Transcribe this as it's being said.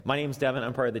My name's Devin.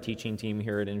 I'm part of the teaching team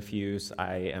here at Infuse.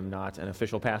 I am not an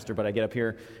official pastor, but I get up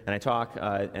here and I talk.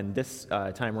 And this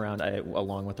time around,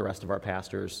 along with the rest of our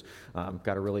pastors,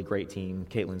 got a really great team.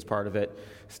 Caitlin's part of it.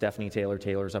 Stephanie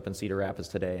Taylor's up in Cedar Rapids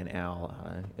today, and Al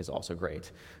is also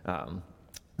great.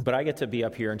 But I get to be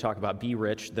up here and talk about Be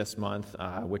Rich this month,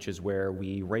 which is where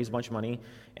we raise a bunch of money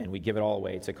and we give it all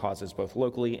away to causes both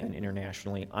locally and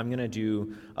internationally. I'm going to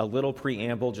do a little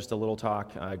preamble, just a little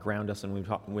talk, ground us in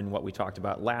what we talked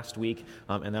about last week,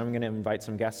 and then I'm going to invite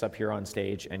some guests up here on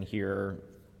stage and hear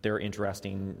their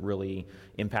interesting, really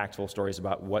impactful stories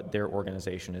about what their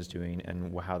organization is doing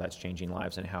and how that's changing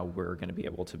lives and how we're going to be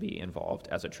able to be involved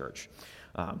as a church.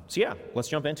 So let's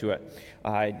jump into it.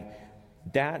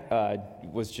 That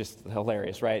was just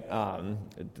hilarious, right?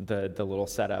 The little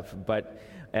setup, but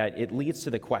it leads to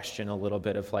the question a little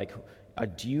bit of like,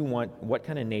 what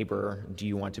kind of neighbor do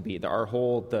you want to be? Our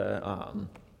whole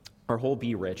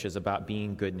Be Rich is about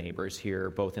being good neighbors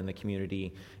here, both in the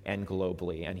community and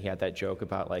globally. And he had that joke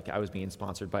about like, I was being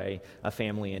sponsored by a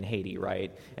family in Haiti,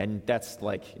 right? And that's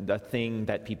like the thing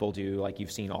that people do. Like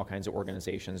you've seen all kinds of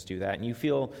organizations do that. And you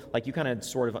feel like you kind of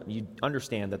you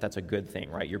understand that that's a good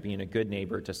thing, right? You're being a good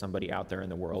neighbor to somebody out there in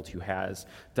the world who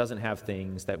doesn't have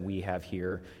things that we have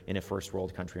here in a first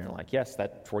world country. And you're like, yes,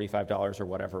 that $45 or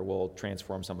whatever will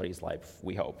transform somebody's life,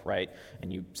 we hope, right?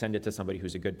 And you send it to somebody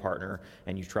who's a good partner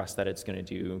and you trust that it's going to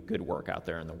do good work out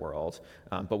there in the world.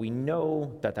 But we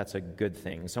know that that's a good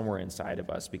thing somewhere inside of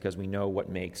us because we know what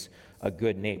makes a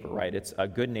good neighbor, right? It's a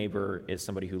good neighbor is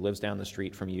somebody who lives down the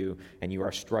street from you and you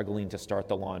are struggling to start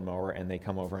the lawnmower and they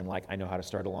come over and like, I know how to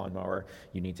start a lawnmower.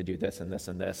 You need to do this and this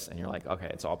and this. And you're like, okay,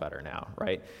 it's all better now,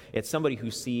 right? It's somebody who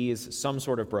sees some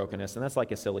sort of brokenness, and that's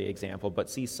like a silly example, but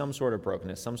sees some sort of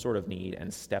brokenness, some sort of need,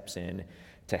 and steps in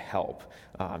to help.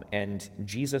 And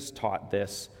Jesus taught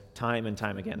this time and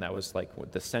time again. That was like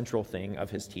the central thing of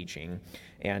his teaching.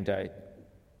 And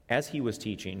as he was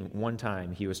teaching, one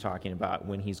time he was talking about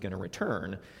when he's going to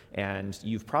return. And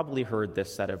you've probably heard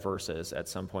this set of verses at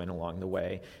some point along the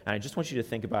way. And I just want you to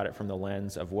think about it from the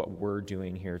lens of what we're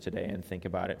doing here today, and think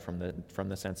about it from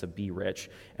the sense of be rich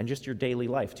and just your daily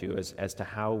life too, as to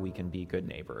how we can be good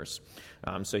neighbors.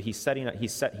 So he's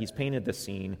painted the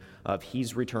scene of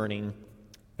he's returning.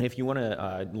 If you want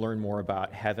to learn more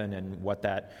about heaven and what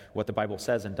the Bible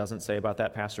says and doesn't say about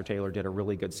that, Pastor Taylor did a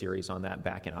really good series on that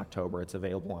back in October. It's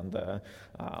available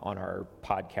on our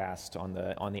podcast,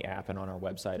 on the app, and on our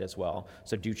website as well.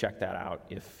 So do check that out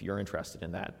if you're interested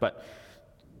in that. But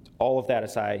all of that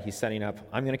aside, he's setting up,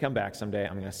 I'm going to come back someday,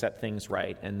 I'm going to set things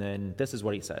right, and then this is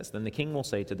what he says. Then the king will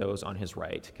say to those on his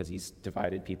right, because he's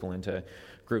divided people into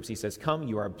groups, he says, come,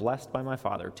 you are blessed by my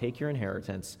Father, take your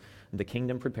inheritance, the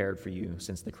kingdom prepared for you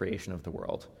since the creation of the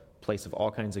world, place of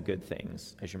all kinds of good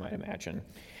things, as you might imagine.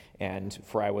 And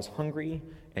for I was hungry,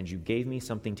 and you gave me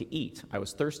something to eat. I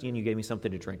was thirsty, and you gave me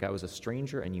something to drink. I was a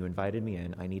stranger, and you invited me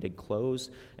in. I needed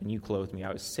clothes, and you clothed me.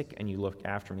 I was sick, and you looked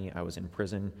after me. I was in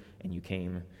prison, and you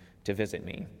came to visit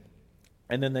me.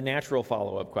 And then the natural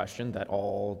follow-up question that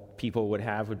all people would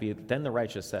have would be, then the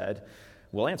righteous said,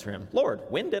 will answer him, Lord,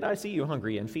 when did I see you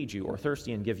hungry and feed you, or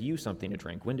thirsty and give you something to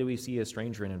drink? When did we see a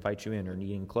stranger and invite you in, or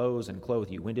needing clothes and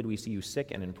clothe you? When did we see you sick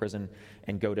and in prison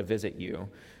and go to visit you?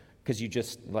 Because you're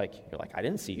like, I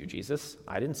didn't see you, Jesus.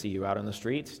 I didn't see you out on the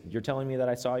street. You're telling me that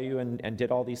I saw you and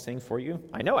did all these things for you?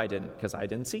 I know I didn't, because I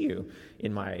didn't see you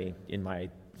in my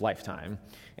lifetime.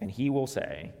 And he will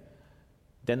say,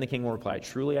 then the king will reply,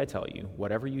 truly I tell you,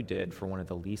 whatever you did for one of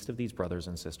the least of these brothers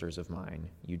and sisters of mine,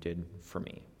 you did for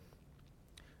me.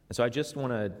 And so I just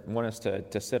want us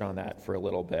to sit on that for a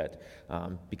little bit,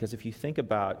 because if you think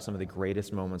about some of the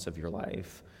greatest moments of your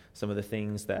life, some of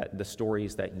the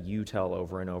stories that you tell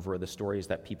over and over, the stories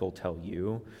that people tell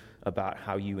you about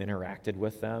how you interacted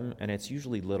with them, and it's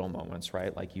usually little moments,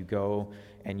 right? Like you go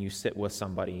and you sit with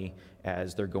somebody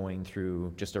as they're going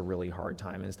through just a really hard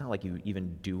time, and it's not like you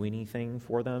even do anything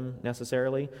for them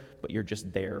necessarily, but you're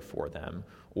just there for them.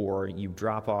 Or you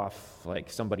drop off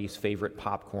like somebody's favorite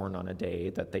popcorn on a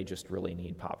day that they just really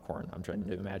need popcorn. I'm trying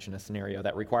to imagine a scenario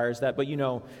that requires that, but you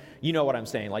know what I'm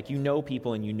saying. Like you know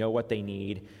people and you know what they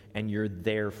need, and you're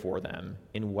there for them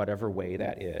in whatever way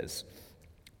that is.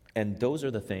 And those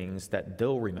are the things that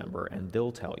they'll remember and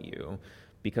they'll tell you,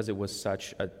 because it was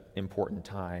such an important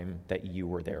time that you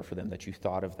were there for them, that you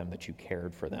thought of them, that you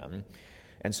cared for them.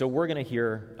 And so we're going to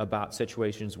hear about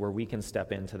situations where we can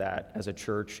step into that as a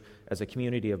church, as a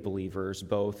community of believers,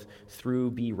 both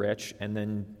through Be Rich and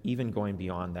then even going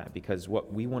beyond that, because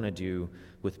what we want to do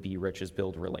with Be Rich is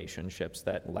build relationships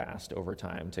that last over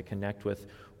time, to connect with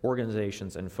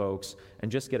organizations and folks,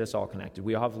 and just get us all connected.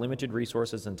 We all have limited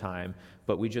resources and time,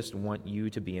 but we just want you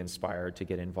to be inspired to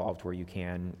get involved where you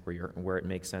can, where it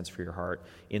makes sense for your heart,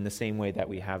 in the same way that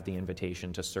we have the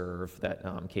invitation to serve that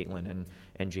Caitlin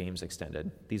and James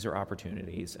extended. These are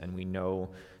opportunities, and we know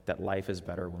that life is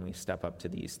better when we step up to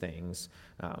these things.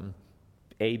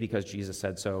 Because Jesus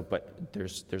said so, but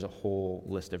there's a whole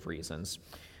list of reasons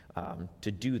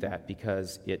to do that,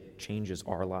 because it changes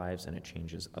our lives and it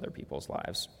changes other people's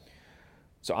lives.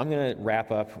 So I'm going to wrap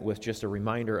up with just a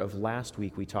reminder of last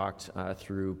week. We talked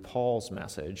through Paul's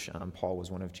message. Paul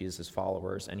was one of Jesus'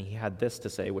 followers, and he had this to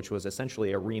say, which was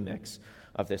essentially a remix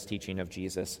of this teaching of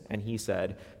Jesus. And he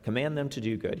said, "Command them to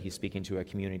do good." He's speaking to a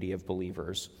community of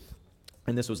believers.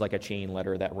 And this was like a chain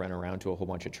letter that ran around to a whole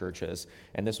bunch of churches.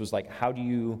 And this was like, how do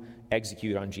you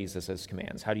execute on Jesus'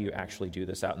 commands? How do you actually do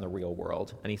this out in the real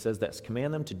world? And he says this: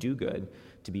 command them to do good,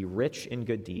 to be rich in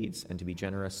good deeds, and to be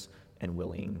generous and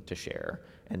willing to share.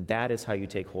 And that is how you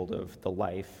take hold of the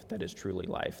life that is truly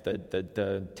life.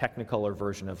 The technicolor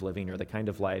version of living, or the kind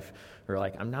of life where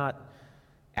like, I'm not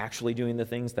actually doing the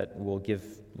things that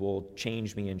will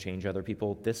change me and change other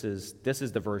people. This is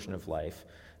the version of life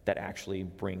that actually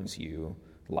brings you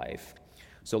life.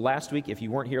 So last week, if you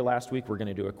weren't here last week, we're going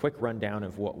to do a quick rundown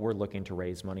of what we're looking to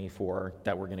raise money for,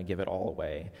 that we're going to give it all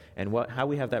away. And how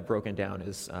we have that broken down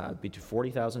is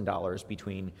 $40,000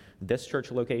 between this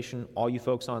church location, all you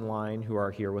folks online who are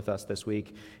here with us this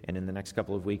week and in the next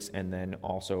couple of weeks, and then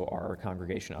also our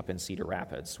congregation up in Cedar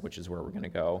Rapids, which is where we're going to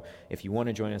go if you want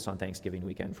to join us on Thanksgiving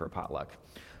weekend for a potluck.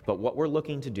 But what we're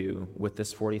looking to do with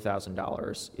this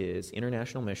 $40,000 is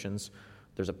international missions.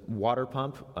 There's a water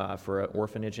pump for an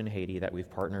orphanage in Haiti that we've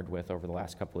partnered with over the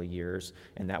last couple of years,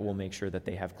 and that will make sure that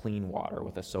they have clean water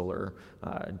with a solar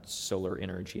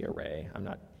energy array. I'm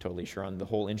not totally sure on the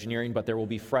whole engineering, but there will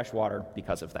be fresh water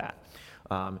because of that.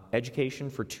 Education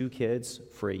for 2 kids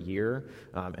for a year,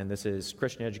 and this is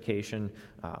Christian education,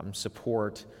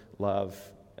 support, love,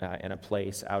 and a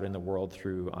place out in the world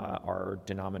through our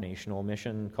denominational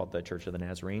mission called the Church of the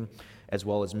Nazarene, as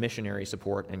well as missionary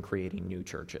support and creating new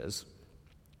churches.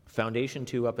 Foundation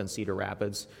 2 up in Cedar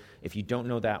Rapids. If you don't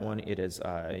know that one, it is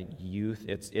youth.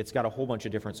 It's got a whole bunch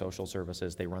of different social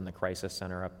services. They run the crisis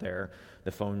center up there,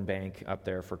 the phone bank up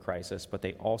there for crisis, but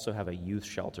they also have a youth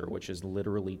shelter, which is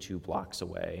literally 2 blocks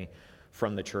away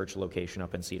from the church location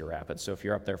up in Cedar Rapids. So if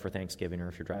you're up there for Thanksgiving, or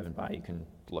if you're driving by, you can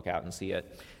look out and see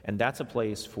it. And that's a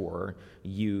place for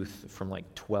youth from like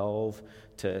 12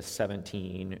 to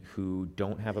 17 who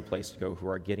don't have a place to go, who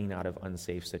are getting out of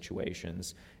unsafe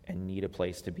situations and need a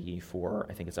place to be for,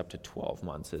 I think it's up to 12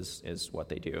 months is what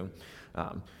they do.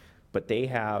 But they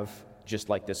have just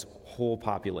like this whole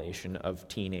population of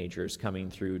teenagers coming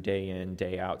through day in,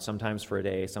 day out, sometimes for a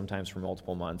day, sometimes for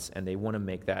multiple months, and they want to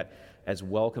make that as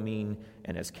welcoming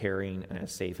and as caring and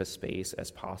as safe a space as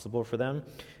possible for them.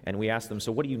 And we asked them,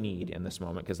 so what do you need in this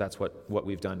moment? Because that's what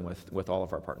we've done with all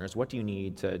of our partners. What do you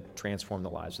need to transform the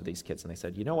lives of these kids? And they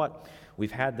said, you know what?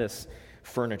 We've had this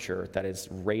furniture that is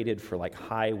rated for like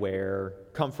high wear,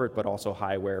 comfort, but also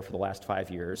high wear for the last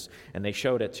 5 years. And they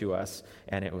showed it to us,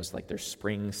 and it was like there's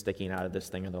springs sticking out of this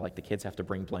thing, and they're like, the kids have to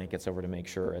bring blankets over to make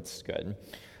sure it's good.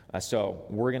 So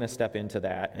we're going to step into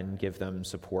that and give them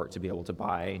support to be able to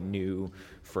buy new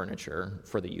furniture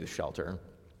for the youth shelter.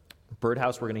 Bird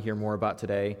House, we're going to hear more about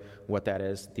today, what that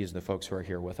is. These are the folks who are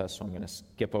here with us, so I'm going to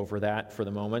skip over that for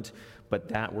the moment. But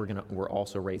that we're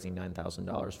also raising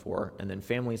 $9,000 for. And then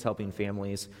Families Helping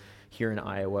Families here in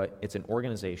Iowa. It's an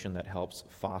organization that helps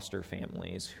foster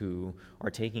families who are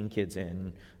taking kids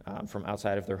in from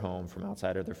outside of their home, from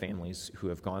outside of their families, who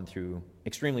have gone through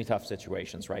extremely tough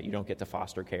situations, right? You don't get to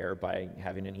foster care by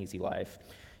having an easy life.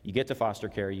 You get to foster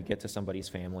care, you get to somebody's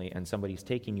family, and somebody's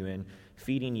taking you in,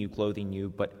 feeding you, clothing you,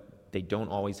 but they don't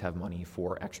always have money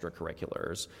for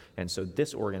extracurriculars. And so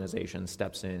this organization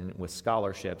steps in with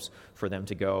scholarships for them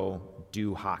to go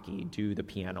do hockey, do the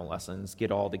piano lessons,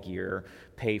 get all the gear,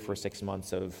 pay for 6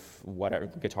 months of whatever,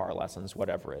 guitar lessons,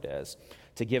 whatever it is,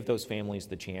 to give those families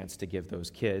the chance to give those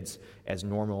kids as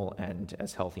normal and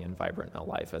as healthy and vibrant a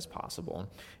life as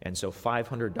possible. And so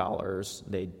 $500,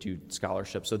 they do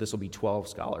scholarships. So this will be 12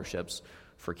 scholarships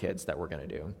for kids that we're going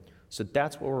to do. So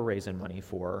that's what we're raising money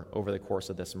for over the course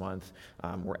of this month.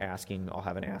 I'll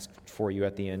have an ask for you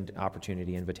at the end,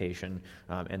 opportunity invitation,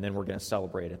 and then we're going to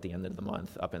celebrate at the end of the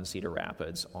month up in Cedar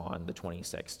Rapids on the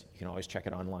 26th. You can always check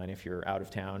it online if you're out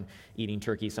of town eating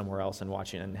turkey somewhere else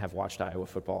and have watched Iowa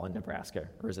football in Nebraska.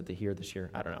 Or is it here this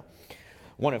year? I don't know.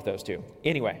 One of those two.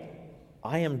 Anyway,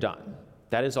 I am done.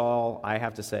 That is all I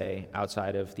have to say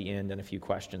outside of the end and a few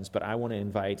questions, but I want to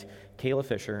invite Kayla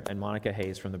Fisher and Monica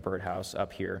Hayes from the Bird House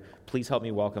up here. Please help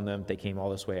me welcome them. They came all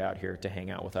this way out here to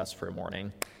hang out with us for a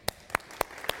morning.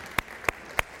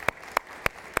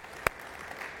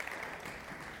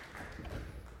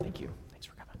 Thank you. Thanks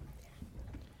for coming.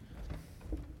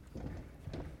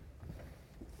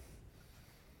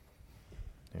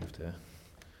 I have to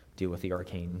deal with the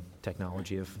arcane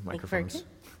technology of microphones.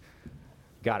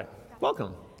 Got it.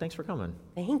 Welcome. Thanks for coming.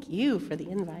 Thank you for the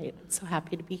invite. I'm so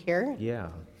happy to be here. Yeah.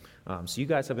 So you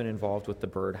guys have been involved with the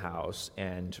Bird House,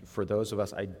 and for those of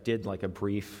us, I did like a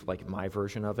brief, like my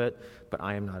version of it, but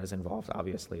I am not as involved,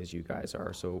 obviously, as you guys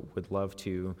are. So would love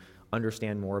to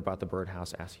understand more about the Bird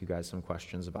House, ask you guys some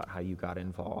questions about how you got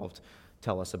involved,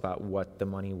 tell us about what the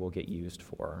money will get used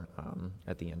for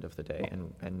at the end of the day,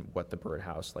 and what the Bird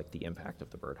House, like the impact of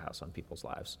the Bird House on people's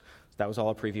lives. So that was all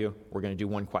a preview. We're going to do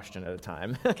one question at a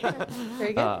time. Okay.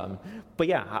 Very good. But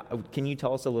yeah, can you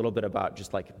tell us a little bit about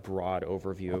just like broad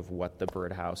overview of what the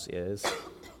Bird House is?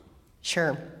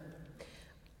 Sure.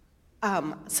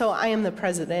 So I am the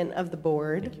president of the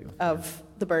board of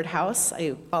the Bird House.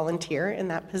 I volunteer in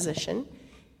that position.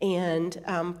 And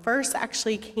first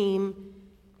actually came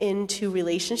into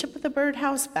relationship with the Bird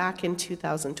House back in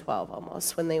 2012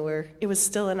 almost, when it was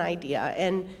still an idea.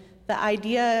 And the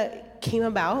idea came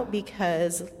about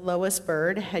because Lois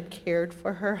Bird had cared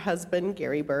for her husband,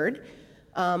 Gary Bird,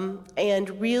 and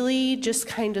really just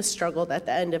kind of struggled at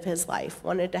the end of his life,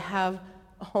 wanted to have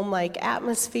a home-like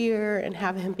atmosphere and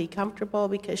have him be comfortable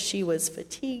because she was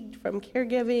fatigued from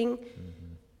caregiving,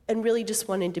 and really just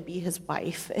wanted to be his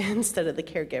wife instead of the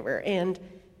caregiver. And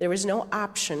there was no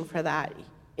option for that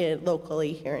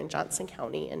locally here in Johnson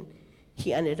County, and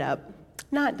he ended up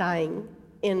not dying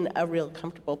in a real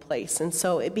comfortable place. And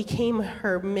so it became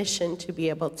her mission to be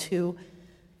able to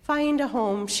find a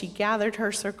home. She gathered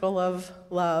her circle of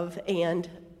love, and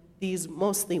these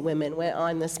mostly women went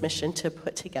on this mission to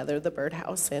put together the Bird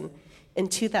House. And in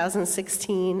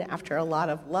 2016, after a lot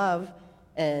of love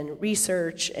and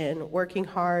research and working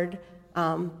hard,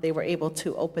 they were able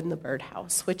to open the Bird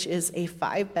House, which is a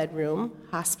 5-bedroom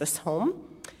hospice home.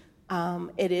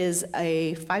 It is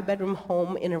a 5-bedroom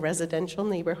home in a residential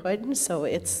neighborhood, so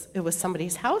it was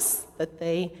somebody's house that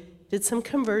they did some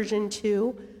conversion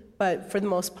to, but for the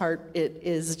most part, it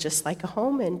is just like a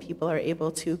home, and people are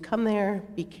able to come there,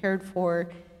 be cared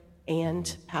for,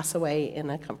 and pass away in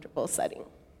a comfortable setting.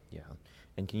 Yeah,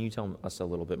 and can you tell us a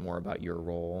little bit more about your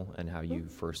role and how you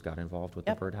first got involved with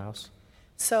the Bird House?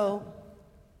 So,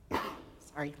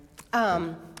 sorry.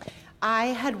 I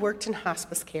had worked in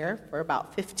hospice care for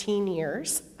about 15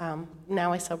 years.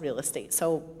 Now I sell real estate.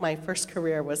 So my first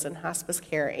career was in hospice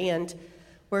care, and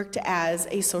worked as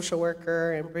a social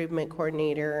worker and bereavement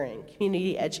coordinator and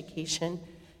community education.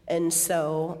 And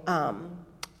so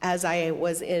as I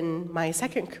was in my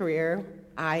second career,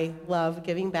 I love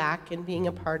giving back and being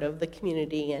a part of the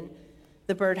community. And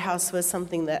the Bird House was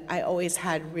something that I always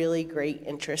had really great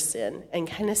interest in and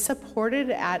kind of supported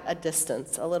at a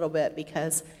distance a little bit,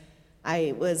 because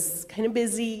I was kind of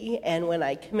busy, and when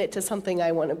I commit to something,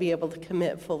 I want to be able to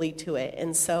commit fully to it.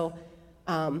 And so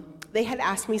they had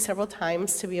asked me several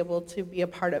times to be able to be a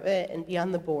part of it and be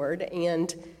on the board.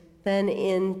 And then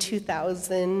in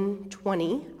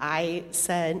 2020, I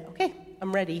said, okay,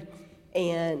 I'm ready.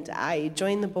 And I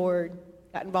joined the board,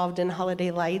 got involved in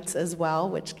Holiday Lights as well,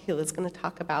 which Kayla's going to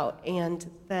talk about. And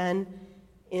then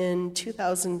in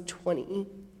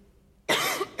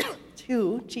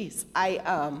 2022,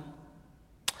 I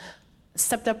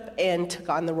stepped up and took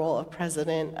on the role of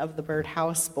president of the Bird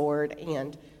House board,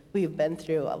 and we've been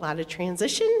through a lot of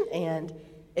transition, and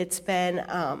it's been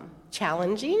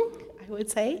challenging, I would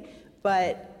say,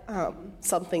 but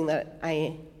something that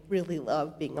I really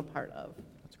love being a part of.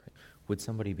 That's great. Would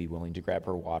somebody be willing to grab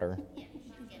her water?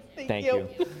 Thank you.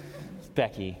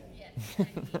 Becky,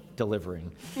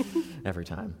 delivering every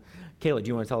time. Kayla, do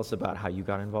you want to tell us about how you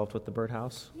got involved with the Bird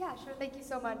House? Yeah, sure. Thank you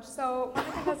so much. So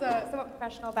Monica has a somewhat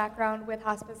professional background with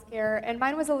hospice care, and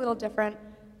mine was a little different.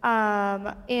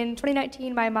 In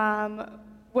 2019, my mom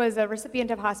was a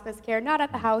recipient of hospice care, not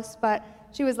at the house, but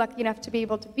she was lucky enough to be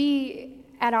able to be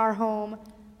at our home.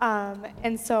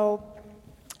 And so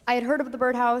I had heard of the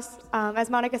Bird House. As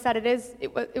Monica said,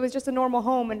 it was just a normal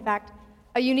home. In fact,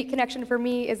 a unique connection for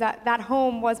me is that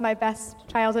home was my best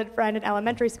childhood friend in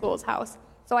elementary school's house.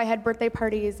 So I had birthday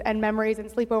parties and memories and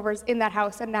sleepovers in that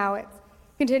house, and now it's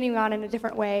continuing on in a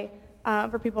different way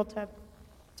for people to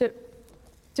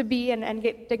be and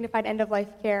get dignified end-of-life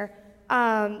care.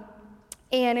 And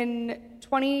in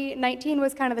 2019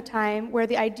 was kind of the time where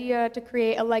the idea to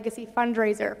create a legacy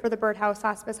fundraiser for the Bird House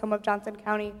Hospice Home of Johnson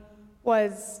County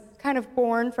was kind of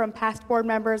born from past board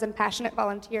members and passionate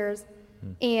volunteers.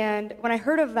 And when I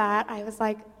heard of that, I was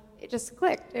like, it just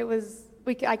clicked.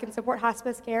 I can support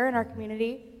hospice care in our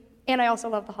community, and I also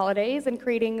love the holidays, and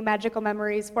creating magical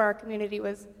memories for our community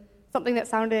was something that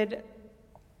sounded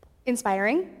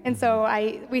inspiring. And so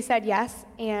we said yes,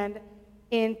 and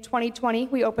in 2020,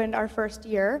 we opened our first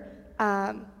year.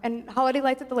 And Holiday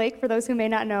Lights at the Lake, for those who may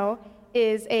not know,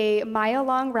 is a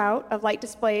mile-long route of light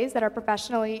displays that are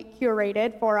professionally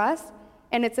curated for us.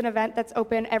 And it's an event that's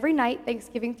open every night,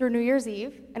 Thanksgiving through New Year's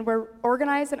Eve. And we're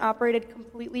organized and operated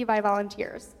completely by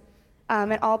volunteers.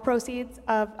 And all proceeds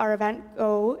of our event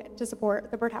go to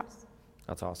support the Bird House.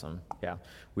 That's awesome. Yeah.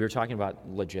 We were talking about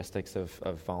logistics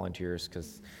of volunteers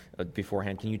because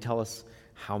beforehand, can you tell us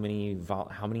how many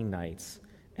nights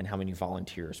and how many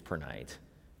volunteers per night?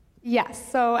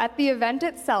 Yes. So at the event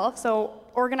itself, so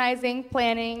organizing,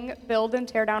 planning, build, and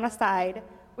tear down aside,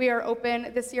 we are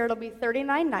open this year. It'll be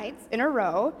 39 nights in a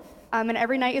row. And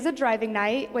every night is a driving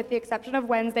night, with the exception of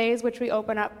Wednesdays, which we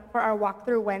open up for our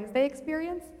Walkthrough Wednesday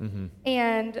experience.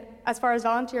 And as far as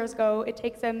volunteers go, it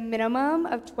takes a minimum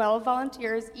of 12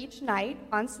 volunteers each night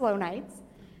on slow nights.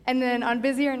 And then on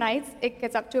busier nights, it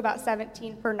gets up to about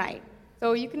 17 per night.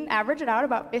 So you can average it out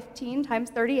about 15 times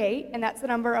 38, and that's the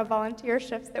number of volunteer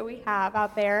shifts that we have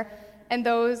out there. And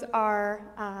those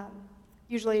are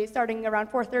usually starting around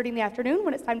 4:30 in the afternoon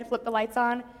when it's time to flip the lights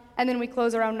on, and then we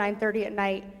close around 9:30 at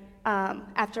night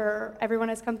after everyone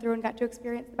has come through and got to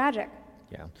experience the magic.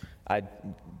 Yeah.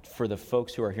 For the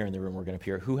folks who are here in the room, we're going to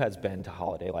hear who has been to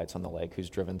Holiday Lights on the Lake, who's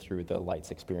driven through the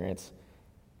lights experience.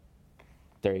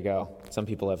 There you go. Some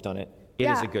people have done it. It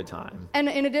is a good time. And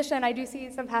in addition, I do see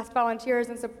some past volunteers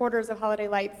and supporters of Holiday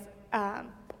Lights.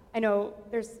 I know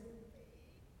there's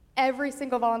every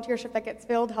single volunteer shift that gets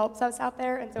filled helps us out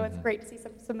there, and so it's great to see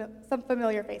some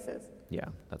familiar faces. Yeah,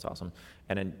 that's awesome.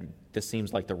 And then this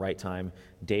seems like the right time.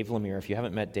 Dave Lemire, if you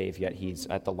haven't met Dave yet, he's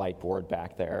at the light board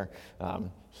back there.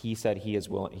 He said he's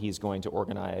going to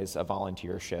organize a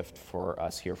volunteer shift for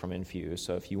us here from Infuse.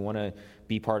 So if you want to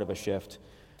be part of a shift,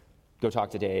 go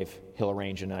talk to Dave. He'll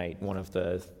arrange a night, one of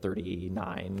the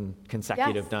 39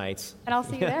 consecutive nights. And I'll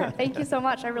see you there. Thank you so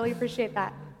much. I really appreciate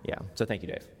that. Yeah, so thank you,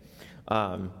 Dave.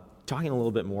 Talking a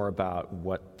little bit more about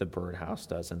what the Bird House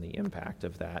does and the impact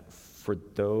of that. For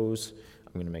those,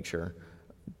 I'm going to make sure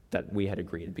that we had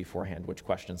agreed beforehand which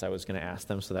questions I was going to ask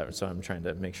them, so I'm trying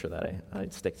to make sure that I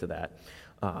stick to that.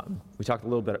 We talked a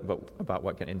little bit about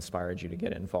what inspired you to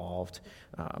get involved.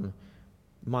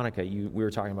 Monica, we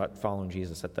were talking about following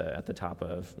Jesus at the top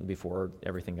of before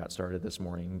everything got started this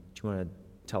morning. Do you want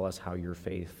to tell us how your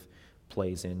faith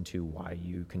plays into why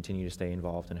you continue to stay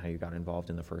involved and how you got involved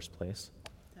in the first place?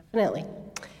 Definitely.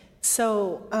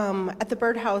 So at the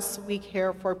Bird House, we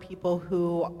care for people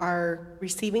who are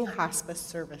receiving hospice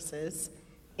services,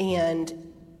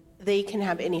 and they can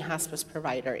have any hospice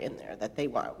provider in there that they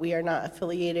want. We are not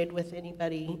affiliated with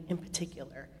anybody in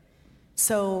particular.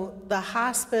 So the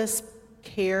hospice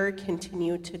care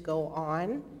continued to go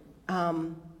on,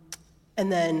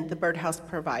 and then the Bird House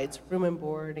provides room and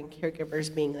board and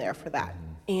caregivers being there for that.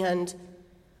 And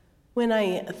when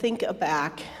I think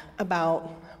back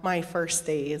about my first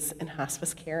days in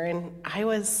hospice care, and I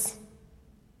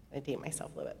date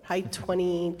myself a little bit, probably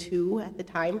 22 at the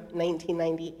time,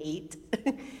 1998,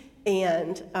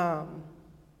 and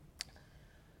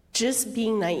just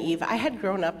being naive. I had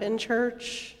grown up in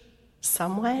church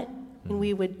somewhat, and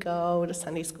we would go to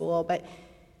Sunday school, but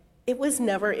it was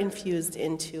never infused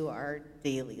into our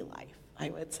daily life,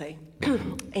 I would say.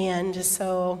 And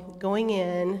so going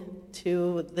in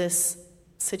to this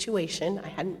situation, I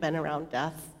hadn't been around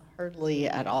death hardly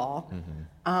at all,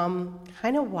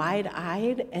 kind of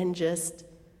wide-eyed and just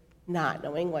not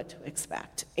knowing what to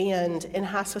expect. And in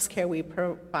hospice care, we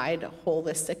provide a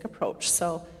holistic approach.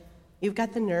 So you've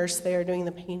got the nurse there doing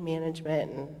the pain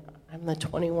management, and I'm the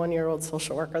 21-year-old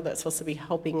social worker that's supposed to be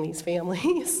helping these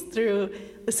families through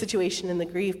the situation and the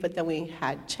grief, but then we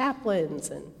had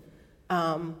chaplains,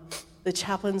 and the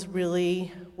chaplains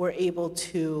really were able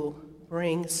to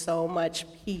bring so much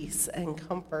peace and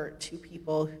comfort to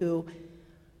people who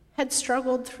had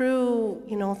struggled through,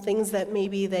 things that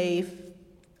maybe they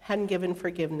hadn't given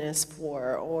forgiveness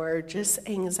for, or just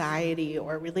anxiety,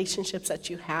 or relationships that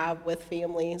you have with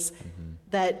families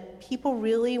that people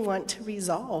really want to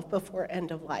resolve before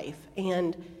end of life.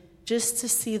 And just to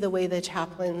see the way the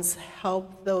chaplains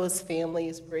help those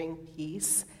families bring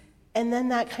peace, and then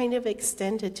that kind of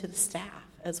extended to the staff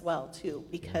as well too,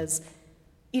 because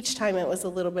each time it was a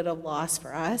little bit of loss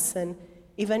for us, and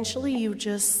eventually you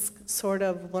just sort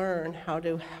of learn how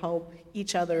to help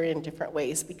each other in different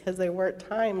ways, because there were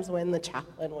times when the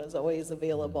chaplain was always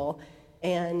available.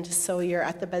 And so you're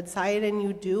at the bedside and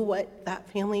you do what that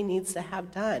family needs to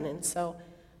have done. And so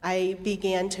I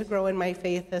began to grow in my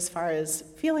faith as far as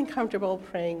feeling comfortable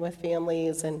praying with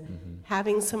families and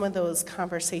having some of those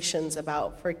conversations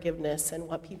about forgiveness and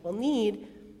what people need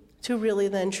to really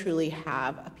then truly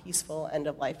have a peaceful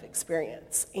end-of-life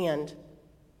experience. And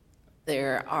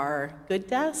there are good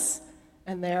deaths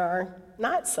and there are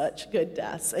not such good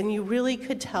deaths. And you really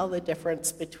could tell the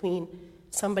difference between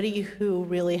somebody who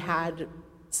really had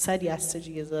said yes to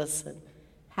Jesus and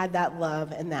had that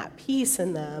love and that peace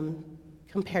in them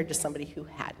compared to somebody who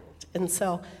hadn't. And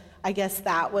so I guess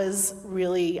that was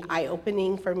really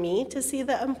eye-opening for me to see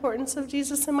the importance of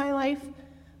Jesus in my life.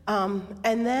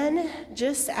 And then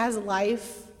just as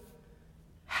life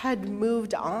had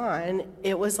moved on,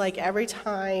 it was like every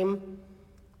time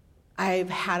I've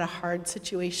had a hard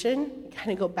situation,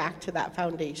 kind of go back to that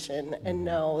foundation and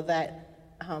know that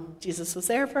Jesus was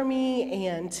there for me,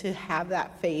 and to have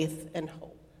that faith and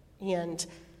hope. And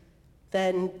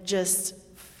then just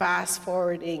fast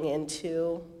forwarding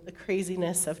into the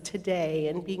craziness of today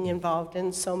and being involved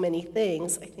in so many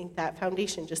things, I think that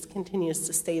foundation just continues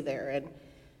to stay there. And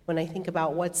when I think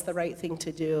about what's the right thing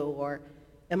to do, or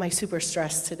am I super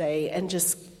stressed today, and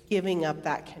just giving up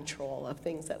that control of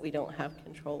things that we don't have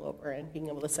control over, and being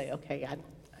able to say, okay, God,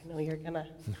 I know you're going to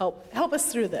help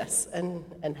us through this, and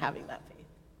having that faith.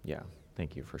 Yeah,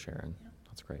 thank you for sharing.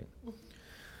 That's great.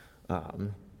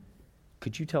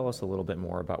 Could you tell us a little bit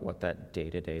more about what that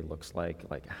day-to-day looks like?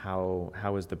 Like how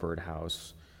is the Bird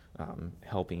House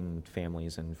helping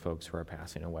families and folks who are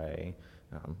passing away?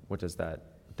 What does that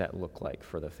look like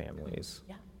for the families?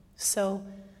 Yeah. So,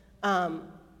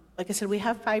 like I said, we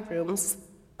have 5 rooms.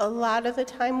 A lot of the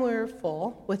time we're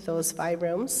full with those 5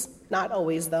 rooms. Not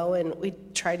always, though, and we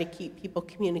try to keep people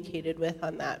communicated with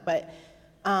on that. But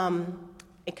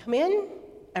I come in,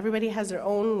 everybody has their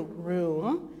own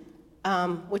room,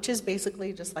 which is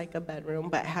basically just like a bedroom,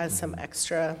 but has some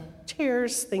extra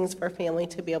chairs, things for family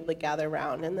to be able to gather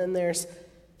around. And then there's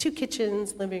 2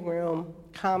 kitchens, living room,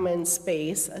 common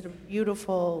space, a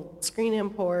beautiful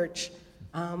screen-in porch,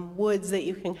 woods that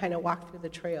you can kind of walk through the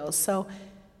trails. So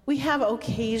we have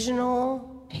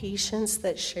occasional patients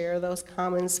that share those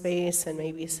common space and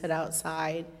maybe sit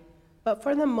outside. But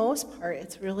for the most part,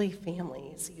 it's really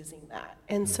families using that.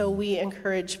 And so we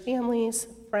encourage families,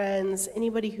 friends,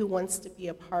 anybody who wants to be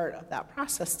a part of that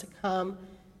process to come,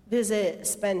 visit,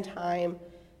 spend time.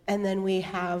 And then we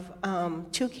have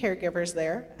 2 caregivers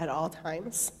there at all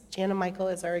times. Jana Michael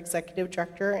is our executive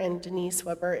director, and Denise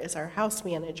Weber is our house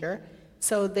manager.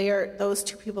 So those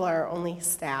 2 people are our only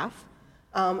staff.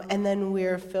 And then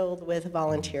we're filled with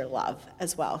volunteer love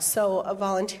as well. So a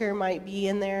volunteer might be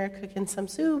in there cooking some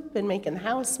soup and making the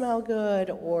house smell good,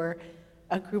 or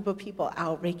a group of people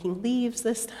out raking leaves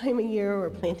this time of year, or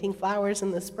planting flowers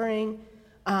in the spring.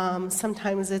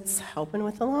 Sometimes it's helping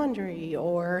with the laundry,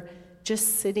 or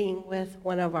just sitting with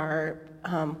one of our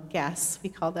guests, we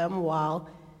call them, while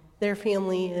their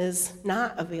family is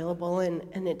not available,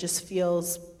 and it just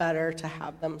feels better to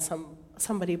have them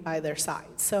somebody by their side.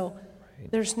 So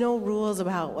there's no rules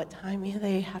about what time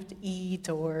they have to eat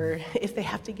or if they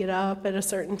have to get up at a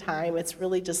certain time. It's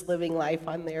really just living life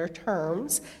on their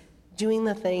terms, doing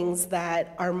the things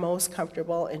that are most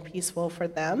comfortable and peaceful for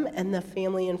them, and the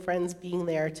family and friends being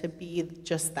there to be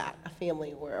just that, a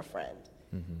family or a friend.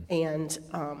 And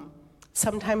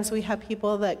sometimes we have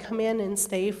people that come in and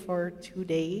stay for 2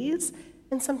 days,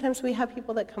 and sometimes we have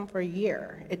people that come for a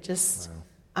year. It just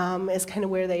is kind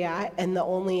of where they are, and the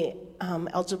only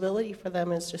eligibility for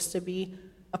them is just to be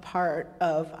a part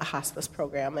of a hospice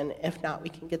program, and if not, we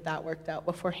can get that worked out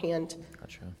beforehand.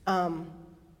 Gotcha.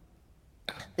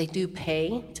 They do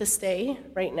pay to stay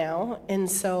right now, and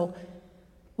so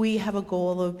we have a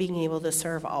goal of being able to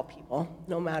serve all people,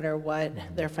 no matter what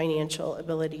their financial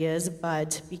ability is,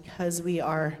 but because we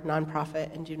are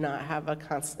nonprofit and do not have a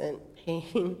constant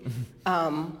paying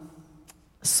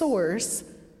source,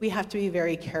 we have to be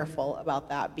very careful about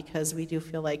that, because we do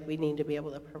feel like we need to be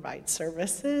able to provide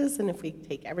services, and if we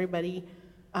take everybody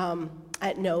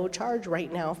at no charge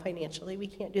right now financially, we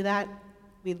can't do that.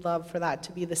 We'd love for that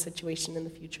to be the situation in the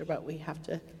future, but we have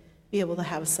to be able to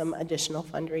have some additional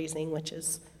fundraising, which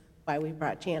is why we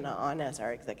brought Jana on as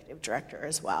our executive director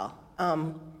as well.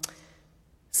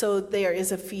 So there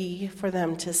is a fee for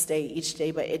them to stay each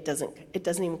day, but it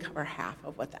doesn't even cover half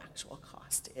of what the actual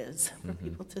cost is for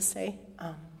people to stay.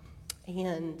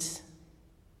 And that's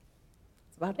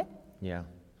about it. Yeah.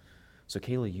 So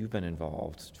Kayla, you've been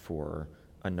involved for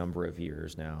a number of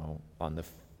years now on the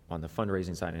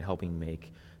fundraising side and helping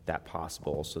make that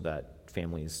possible so that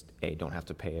families, don't have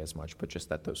to pay as much, but just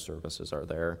that those services are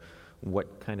there.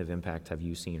 What kind of impact have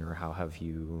you seen, or how have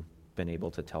you been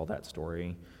able to tell that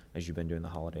story as you've been doing the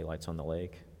holiday lights on the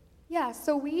lake? Yeah,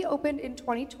 so we opened in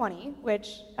 2020,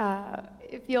 which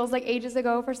it feels like ages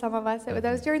ago for some of us. That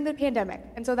was during the pandemic.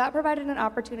 And so that provided an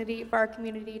opportunity for our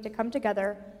community to come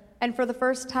together. And for the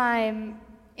first time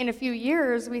in a few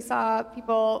years, we saw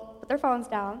people put their phones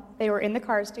down, they were in the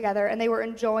cars together, and they were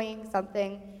enjoying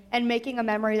something and making a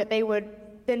memory that they would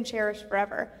then cherish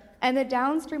forever. And the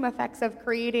downstream effects of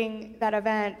creating that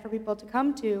event for people to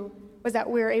come to was that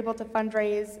we were able to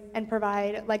fundraise and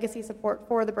provide legacy support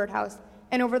for the Bird House.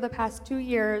 And over the past 2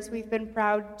 years, we've been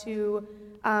proud to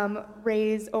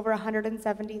raise over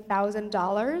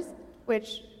 $170,000,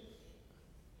 which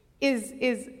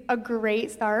is a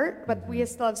great start, but we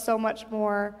still have so much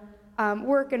more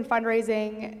work and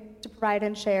fundraising to provide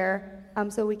and share,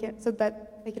 so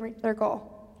that they can reach their goal.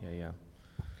 Yeah.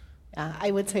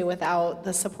 I would say without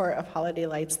the support of Holiday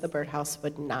Lights, the Bird House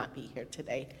would not be here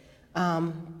today.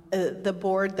 The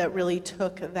board that really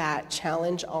took that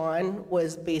challenge on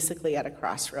was basically at a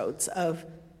crossroads of,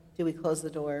 do we close the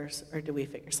doors or do we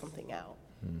figure something out?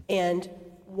 And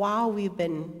while we've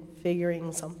been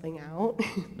figuring something out,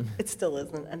 it still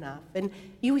isn't enough. And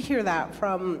you hear that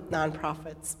from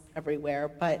nonprofits everywhere,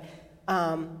 but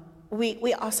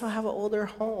we also have an older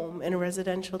home in a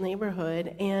residential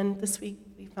neighborhood, and this week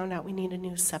we found out we need a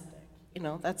new septic.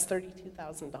 That's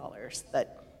 $32,000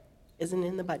 that isn't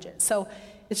in the budget. So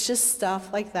it's just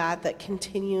stuff like that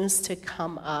continues to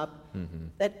come up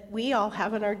that we all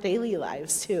have in our daily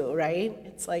lives too, right?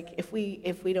 It's like if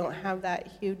we don't have that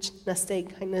huge nest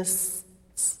egg kind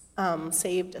of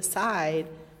saved aside,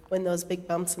 when those big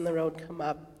bumps in the road come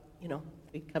up,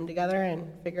 we come together and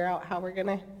figure out how we're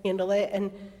gonna handle it.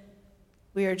 And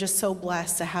we are just so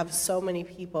blessed to have so many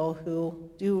people who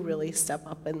do really step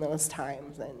up in those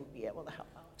times and be able to help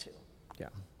out too. Yeah.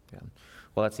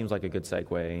 Well, that seems like a good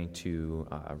segue to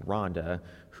Rhonda,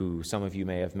 who some of you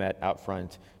may have met out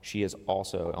front. She is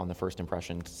also on the First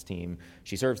Impressions team.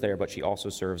 She serves there, but she also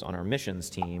serves on our missions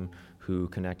team, who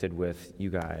connected with you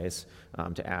guys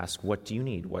to ask, what do you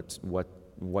need?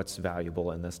 What's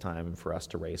valuable in this time for us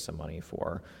to raise some money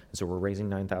for? And so we're raising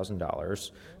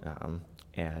 $9,000,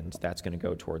 and that's going to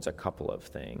go towards a couple of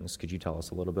things. Could you tell us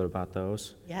a little bit about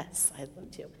those? Yes, I'd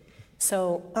love to.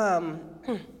 So,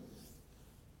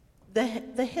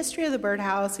 The history of the Bird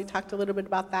House, we talked a little bit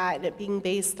about that, and it being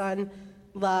based on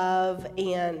love,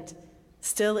 and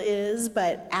still is,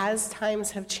 but as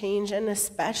times have changed, and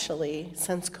especially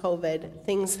since COVID,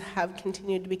 things have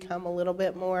continued to become a little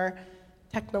bit more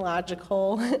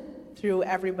technological through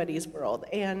everybody's world.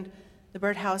 And the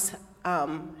Bird House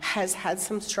has had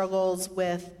some struggles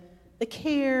with the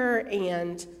care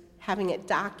and having it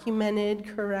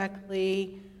documented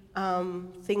correctly.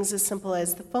 Things as simple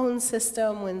as the phone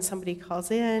system. When somebody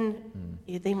calls in,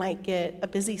 they might get a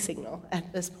busy signal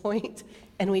at this point,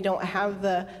 and we don't have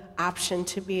the option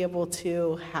to be able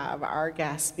to have our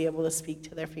guests be able to speak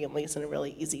to their families in a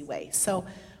really easy way. So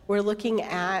we're looking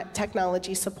at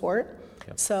technology support.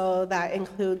 Yep. So that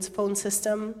includes phone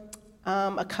system,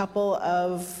 a couple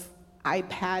of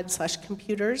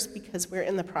iPad/computers, because we're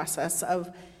in the process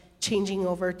of changing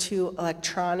over to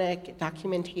electronic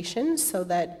documentation so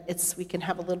that we can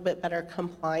have a little bit better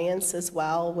compliance as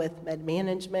well with med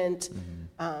management,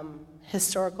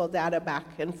 historical data back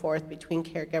and forth between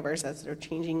caregivers as they're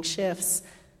changing shifts,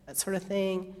 that sort of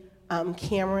thing.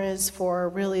 Cameras for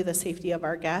really the safety of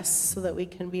our guests so that we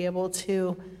can be able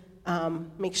to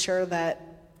make sure that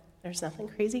there's nothing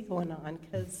crazy going on,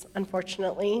 because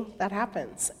unfortunately that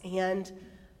happens. And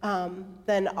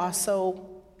then also,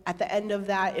 at the end of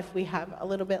that, if we have a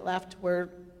little bit left,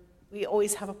 we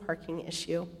always have a parking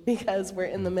issue, because we're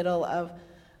in the middle of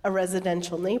a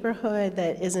residential neighborhood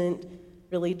that isn't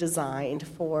really designed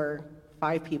for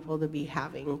 5 people to be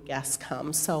having guests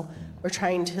come. So we're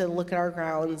trying to look at our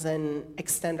grounds and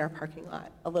extend our parking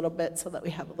lot a little bit so that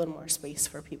we have a little more space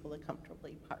for people to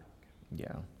comfortably park.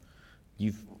 Yeah.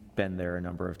 You've been there a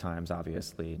number of times,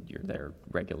 obviously. You're there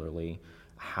regularly.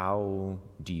 How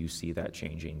do you see that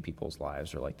changing people's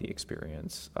lives, or like the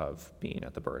experience of being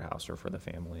at the Bird House, or for the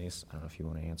families? I don't know if you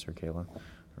want to answer, Kayla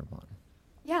or Bon.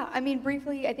 Yeah, I mean,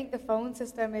 briefly, I think the phone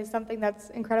system is something that's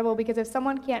incredible, because if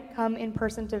someone can't come in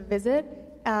person to visit,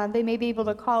 they may be able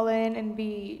to call in and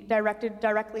be directed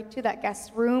directly to that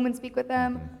guest's room and speak with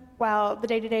them, while the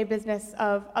day-to-day business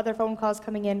of other phone calls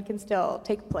coming in can still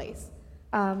take place.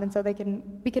 And so they can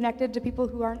be connected to people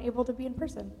who aren't able to be in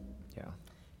person.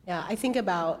 Yeah, I think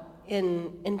about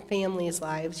in families'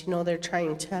 lives. You know, they're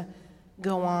trying to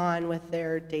go on with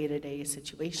their day-to-day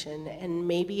situation, and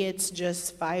maybe it's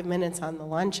just 5 minutes on the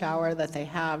lunch hour that they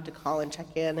have to call and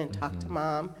check in and talk to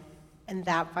mom, and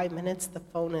that 5 minutes the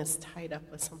phone is tied up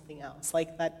with something else.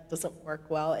 Like, that doesn't work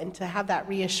well. And to have that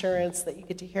reassurance that you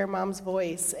get to hear mom's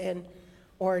voice, and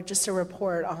or just a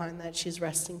report on that she's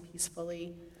resting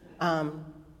peacefully,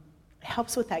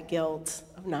 helps with that guilt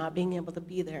of not being able to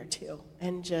be there too,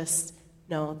 and just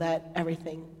know that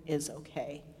everything is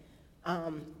okay.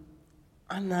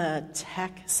 On the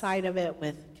tech side of it,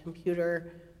 with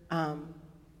computer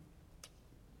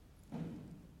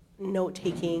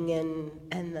note-taking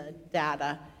and the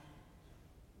data,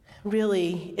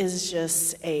 really is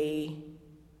just a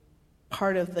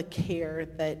part of the care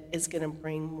that is going to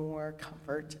bring more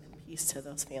comfort and peace to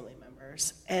those family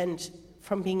members. And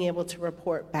from being able to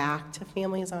report back to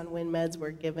families on when meds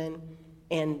were given,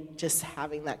 and just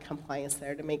having that compliance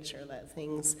there to make sure that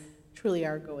things truly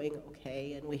are going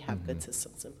okay and we have good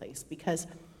systems in place. Because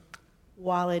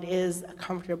while it is a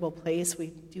comfortable place, we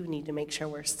do need to make sure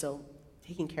we're still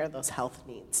taking care of those health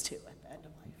needs too at the end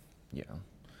of life. Yeah.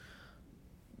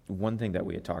 One thing that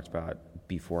we had talked about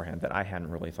beforehand that I hadn't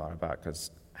really thought about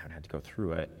because I haven't had to go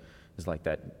through it is like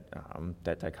that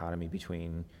dichotomy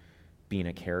between being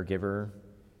a caregiver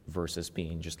versus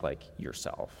being just like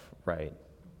yourself, right?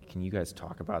 Can you guys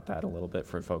talk about that a little bit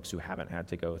for folks who haven't had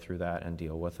to go through that and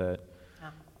deal with it?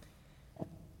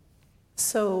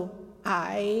 So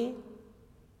I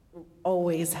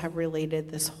always have related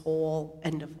this whole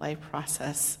end-of-life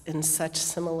process in such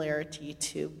similarity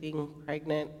to being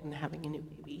pregnant and having a new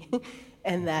baby,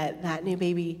 and that new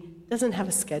baby doesn't have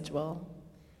a schedule,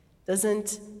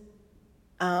 doesn't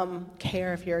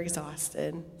care if you're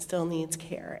exhausted, still needs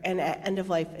care. And at end of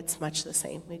life, it's much the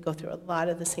same. We go through a lot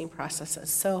of the same processes.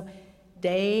 So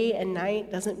day and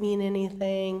night doesn't mean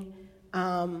anything.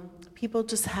 People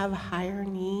just have higher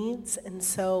needs. And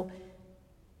so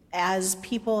as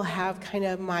people have kind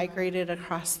of migrated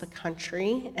across the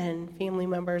country and family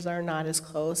members are not as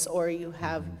close, or you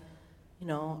have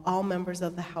all members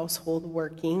of the household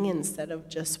working instead of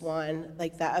just one,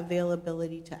 like that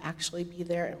availability to actually be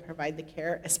there and provide the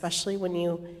care, especially when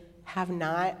you have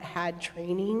not had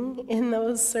training in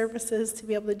those services to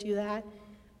be able to do that.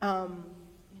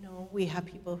 We have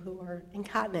people who are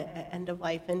incontinent at end of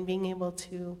life, and being able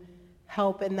to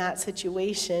help in that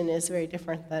situation is very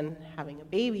different than having a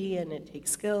baby, and it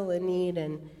takes skill and need,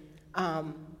 and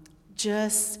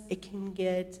it can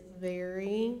get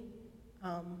very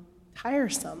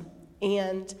tiresome.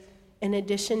 And in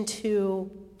addition to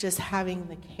just having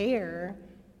the care,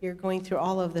 you're going through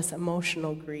all of this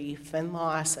emotional grief and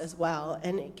loss as well,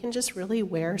 and it can just really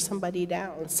wear somebody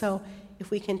down. So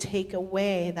if we can take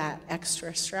away that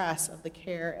extra stress of the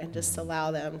care and just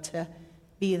allow them to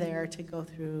be there to go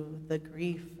through the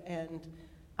grief and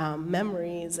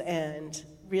memories and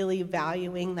really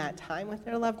valuing that time with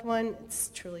their loved one, it's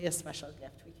truly a special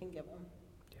gift we can give them.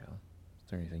 Yeah. Is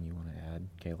there anything you want to add,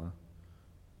 Kayla?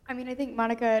 I mean, I think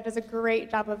Monica does a great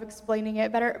job of explaining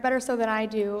it, better so than I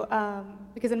do,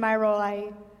 because in my role,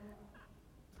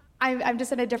 I'm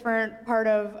just in a different part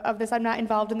of this. I'm not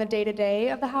involved in the day-to-day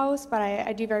of the house, but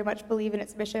I do very much believe in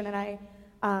its mission, and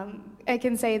I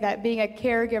can say that being a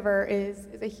caregiver is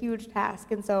a huge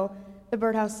task, and so the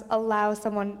Bird House allows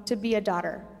someone to be a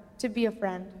daughter, to be a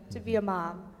friend, to be a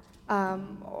mom,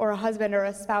 or a husband or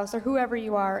a spouse, or whoever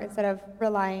you are, instead of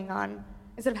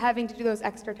having to do those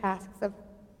extra tasks of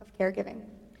caregiving.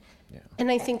 Yeah.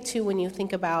 And I think too, when you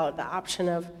think about the option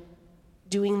of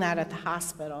doing that at the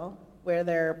hospital, where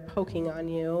they're poking on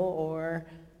you, or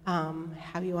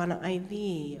have you on an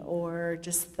IV, or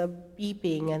just the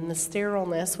beeping and the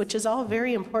sterileness, which is all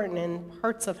very important in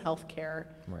parts of healthcare,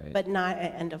 right, but not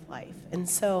at end of life. And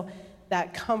so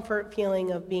that comfort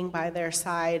feeling of being by their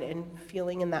side and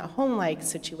feeling in that home-like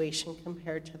situation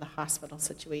compared to the hospital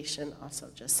situation also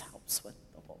just helps with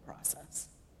the whole process.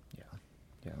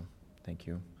 Yeah, thank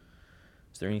you.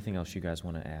 Is there anything else you guys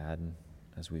want to add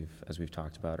as we've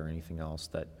talked about, or anything else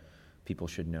that people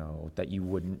should know that you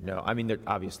wouldn't know? I mean,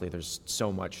 obviously there's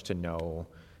so much to know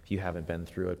if you haven't been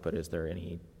through it, but is there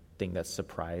anything that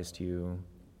surprised you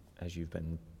as you've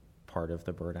been part of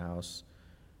the Bird House?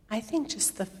 I think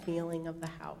just the feeling of the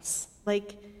house.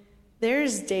 Like,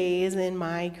 there's days in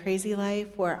my crazy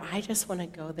life where I just want to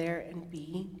go there and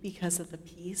be, because of the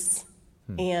peace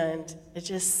and it's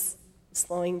just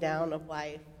slowing down of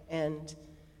life and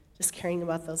just caring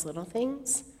about those little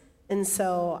things. And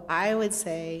so I would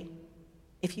say,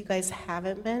 if you guys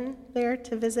haven't been there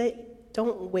to visit,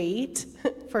 don't wait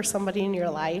for somebody in your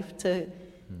life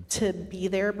to be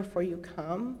there before you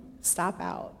come. Stop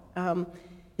out.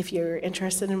 if you're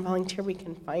interested in volunteer, we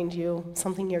can find you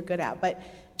something you're good at. But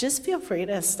just feel free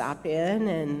to stop in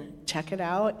and check it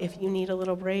out. If you need a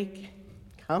little break,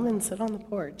 come and sit on the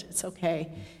porch. It's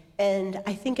okay. And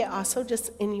I think it also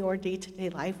just in your day-to-day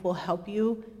life will help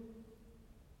you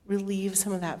relieve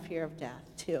some of that fear of death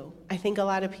too. I think a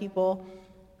lot of people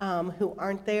who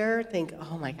aren't there think,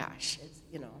 oh my gosh,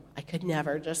 I could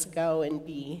never just go and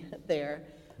be there.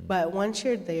 But once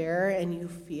you're there and you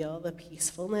feel the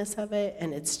peacefulness of it,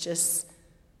 and it's just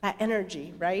that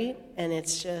energy, right? And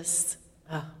it's just,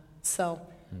 so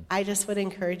I just would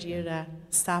encourage you to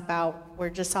stop out. We're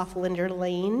just off Linder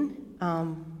Lane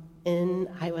in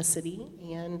Iowa City,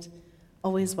 and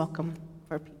always welcome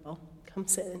for people. Come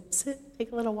sit,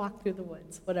 take a little walk through the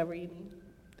woods, whatever you need.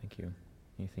 Thank you.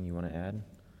 Anything you want to add?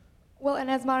 Well,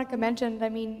 and as Monica mentioned, I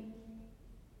mean,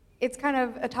 it's kind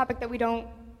of a topic that we don't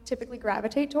typically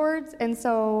gravitate towards, and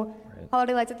so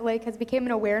Holiday Lights at the Lake has become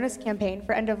an awareness campaign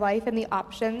for end of life and the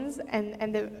options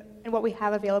and what we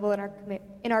have available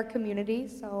in our community.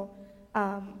 So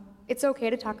it's okay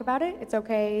to talk about it. It's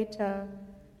okay to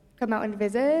come out and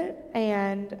visit,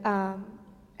 and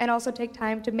also take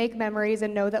time to make memories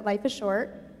and know that life is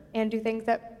short, and do things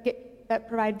that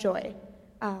provide joy,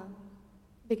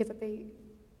 because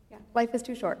life is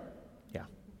too short. Yeah,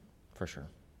 for sure.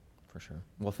 For sure.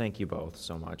 Well, thank you both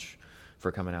so much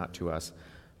for coming out to us.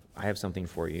 I have something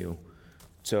for you.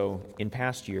 So in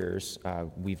past years,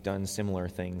 we've done similar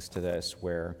things to this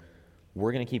where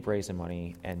we're going to keep raising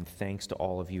money, and thanks to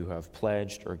all of you who have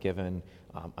pledged or given.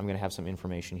 I'm going to have some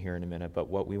information here in a minute, but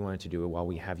what we wanted to do while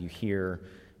we have you here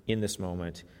in this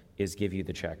moment is give you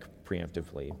the check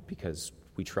preemptively, because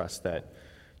we trust that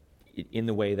in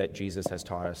the way that Jesus has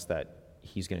taught us that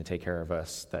he's going to take care of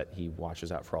us, that he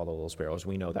watches out for all the little sparrows.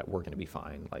 We know that we're going to be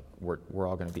fine. Like we're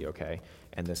all going to be okay.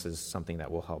 And this is something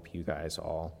that will help you guys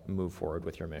all move forward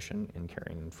with your mission in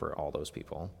caring for all those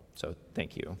people. So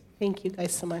thank you. Thank you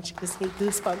guys so much. It gives me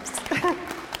goosebumps.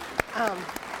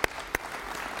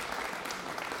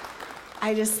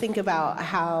 I just think about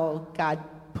how God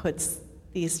puts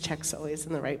these checks always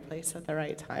in the right place at the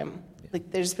right time.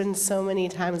 Like there's been so many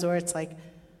times where it's like,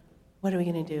 what are we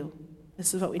going to do?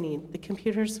 This is what we need. The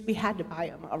computers, we had to buy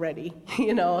them already.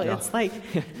 It's like...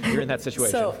 You're in that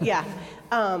situation. So, yeah.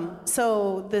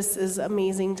 So this is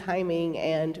amazing timing,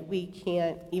 and we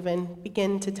can't even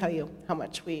begin to tell you how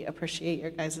much we appreciate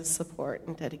your guys' support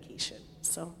and dedication.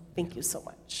 So thank you so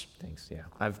much. Thanks, yeah.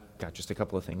 I've got just a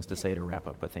couple of things to say to wrap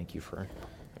up, but thank you for...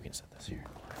 We can set this here.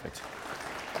 Perfect.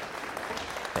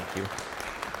 Thank you.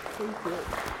 Thank you.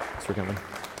 Thanks for coming.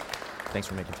 Thanks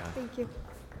for making time. Thank you.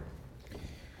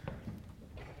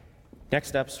 Next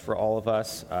steps for all of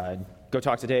us, go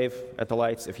talk to Dave at the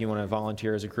Lights if you want to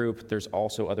volunteer as a group. There's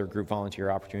also other group volunteer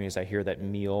opportunities. I hear that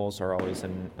meals are always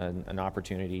an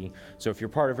opportunity. So if you're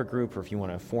part of a group, or if you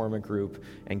want to form a group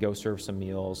and go serve some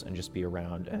meals and just be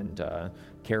around and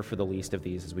care for the least of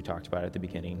these, as we talked about at the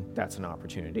beginning, that's an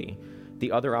opportunity.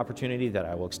 The other opportunity that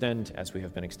I will extend, as we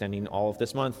have been extending all of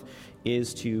this month,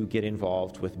 is to get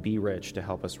involved with Be Rich to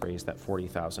help us raise that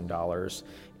 $40,000.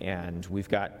 And we've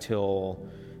got till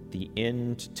the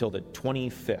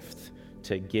 25th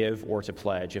to give or to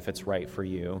pledge if it's right for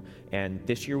you. And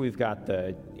this year we've got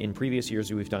in previous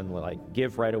years we've done like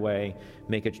give right away,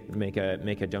 make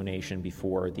a donation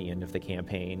before the end of the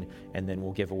campaign, and then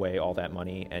we'll give away all that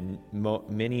money. And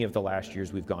many of the last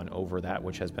years we've gone over that,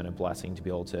 which has been a blessing to be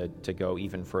able to go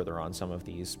even further on some of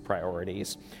these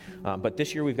priorities. But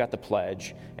this year we've got the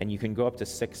pledge, and you can go up to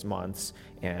 6 months.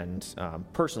 And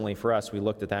personally for us, we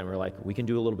looked at that and we're like, we can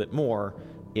do a little bit more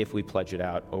if we pledge it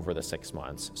out over the 6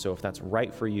 months. So if that's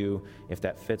right for you, if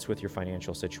that fits with your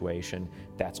financial situation,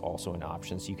 that's also an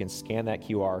option. So you can scan that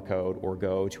QR code or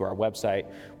go to our website.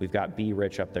 We've got Be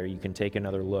Rich up there. You can take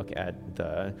another look at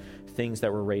the things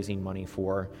that we're raising money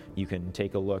for. You can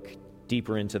take a look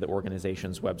deeper into the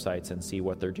organization's websites and see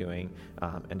what they're doing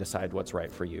and decide what's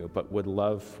right for you. But would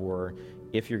love for,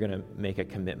 if you're going to make a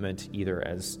commitment either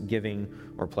as giving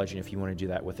or pledging, if you want to do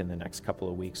that within the next couple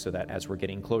of weeks, so that as we're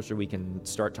getting closer, we can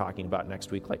start talking about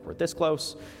next week like we're this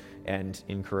close, and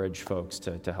encourage folks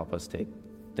to help us take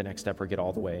the next step or get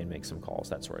all the way and make some calls,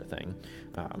 that sort of thing.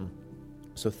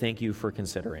 So thank you for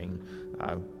considering.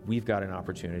 We've got an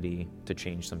opportunity to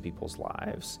change some people's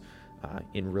lives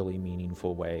in really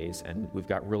meaningful ways, and we've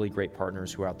got really great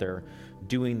partners who are out there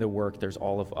doing the work. There's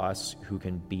all of us who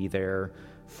can be there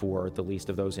for the least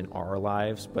of those in our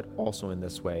lives, but also in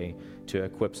this way to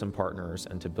equip some partners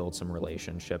and to build some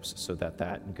relationships so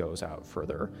that goes out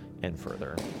further and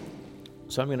further.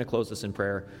 So I'm going to close this in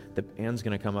prayer. The band's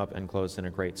going to come up and close in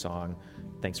a great song.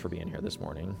 Thanks for being here this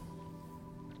morning.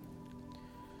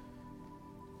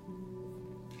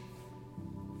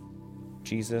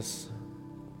 Jesus,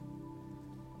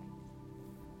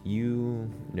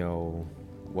 you know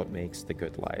what makes the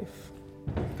good life,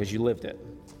 because you lived it.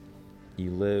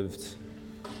 You lived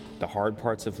the hard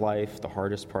parts of life, the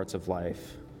hardest parts of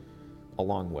life,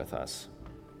 along with us.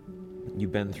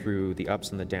 You've been through the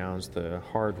ups and the downs, the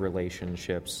hard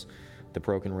relationships, the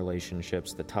broken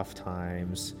relationships, the tough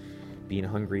times, being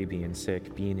hungry, being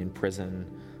sick, being in prison,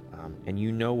 and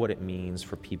you know what it means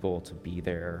for people to be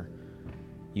there.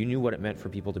 You knew what it meant for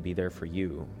people to be there for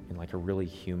you in like a really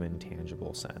human,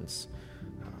 tangible sense.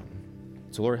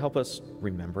 So Lord, help us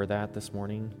remember that this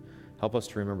morning. Help us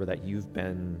to remember that you've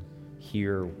been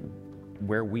here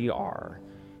where we are,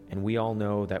 and we all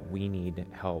know that we need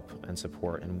help and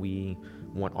support, and we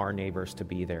want our neighbors to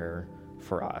be there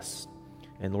for us.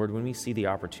 And Lord, when we see the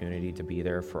opportunity to be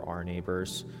there for our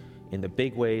neighbors in the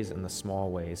big ways and the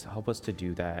small ways, help us to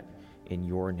do that in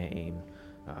your name.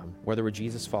 Whether we're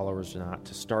Jesus followers or not,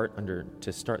 to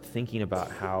start thinking about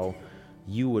how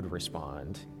you would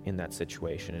respond in that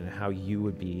situation and how you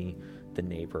would be the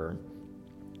neighbor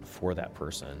for that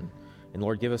person. And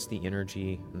Lord, give us the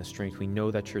energy and the strength. We know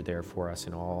that you're there for us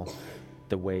in all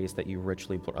the ways that you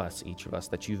richly bless each of us,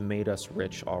 that you've made us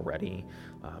rich already,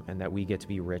 and that we get to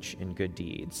be rich in good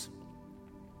deeds.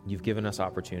 You've given us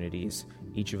opportunities.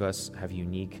 Each of us have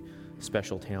unique,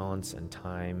 special talents and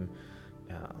time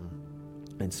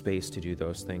and space to do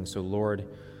those things. So Lord,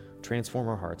 transform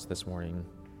our hearts this morning.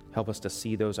 Help us to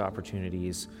see those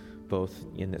opportunities both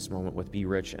in this moment with Be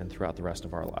Rich and throughout the rest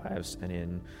of our lives, and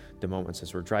in the moments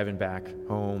as we're driving back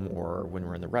home, or when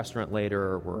we're in the restaurant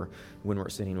later, or when we're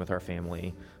sitting with our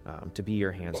family, to be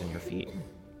your hands and your feet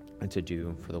and to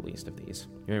do for the least of these.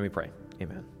 In your name we pray.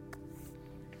 Amen.